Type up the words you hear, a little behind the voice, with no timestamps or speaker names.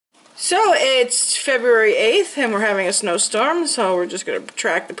So it's February 8th and we're having a snowstorm, so we're just going to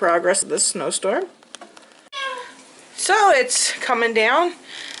track the progress of this snowstorm. So it's coming down.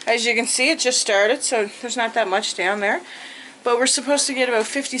 As you can see, it just started, so there's not that much down there. But we're supposed to get about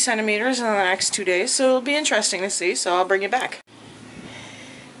 50 centimeters in the next 2 days, so it'll be interesting to see, so I'll bring you back.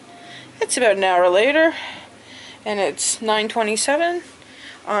 It's about an hour later, and it's 9:27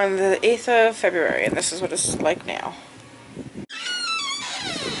 on the 8th of February, and this is what it's like now.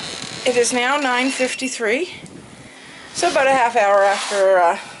 It is now 9:53, so about a half hour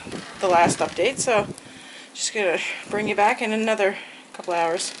after the last update, so just gonna bring you back in another couple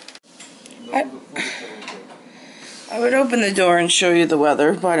hours. I would open the door and show you the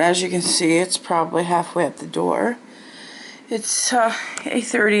weather, but as you can see, it's probably halfway up the door. It's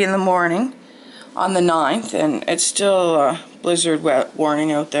 8:30 in the morning on the 9th, and it's still a blizzard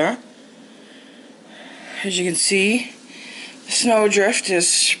warning out there. As you can see, the snow drift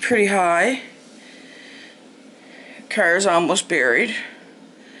is pretty high. The car is almost buried.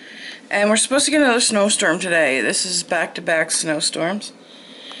 And we're supposed to get another snowstorm today. This is back-to-back snowstorms.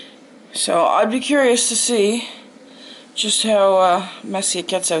 So I'd be curious to see just how messy it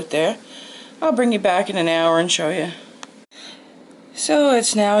gets out there. I'll bring you back in an hour and show you. So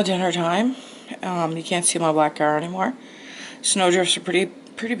it's now dinner time. You can't see my black car anymore. Snowdrifts are pretty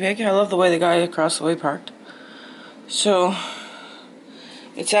big. I love the way the guy across the way parked. So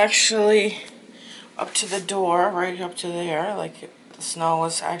it's actually up to the door, right up to there. Like the snow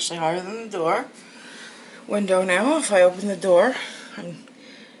was actually higher than the door window now. If I open the door, I'm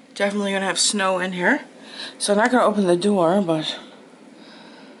definitely going to have snow in here. So I'm not going to open the door, but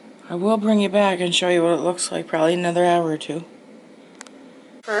I will bring you back and show you what it looks like probably another hour or two.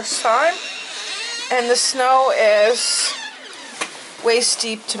 First time, and the snow is waist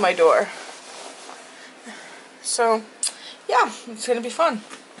deep to my door. So, yeah, it's going to be fun.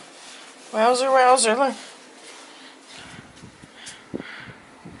 Wowzer, wowzer, look.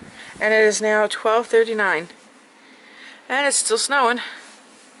 And it is now 12:39. And it's still snowing.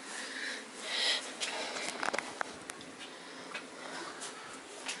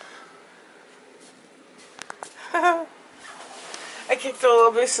 I kicked a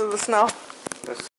little piece of the snow.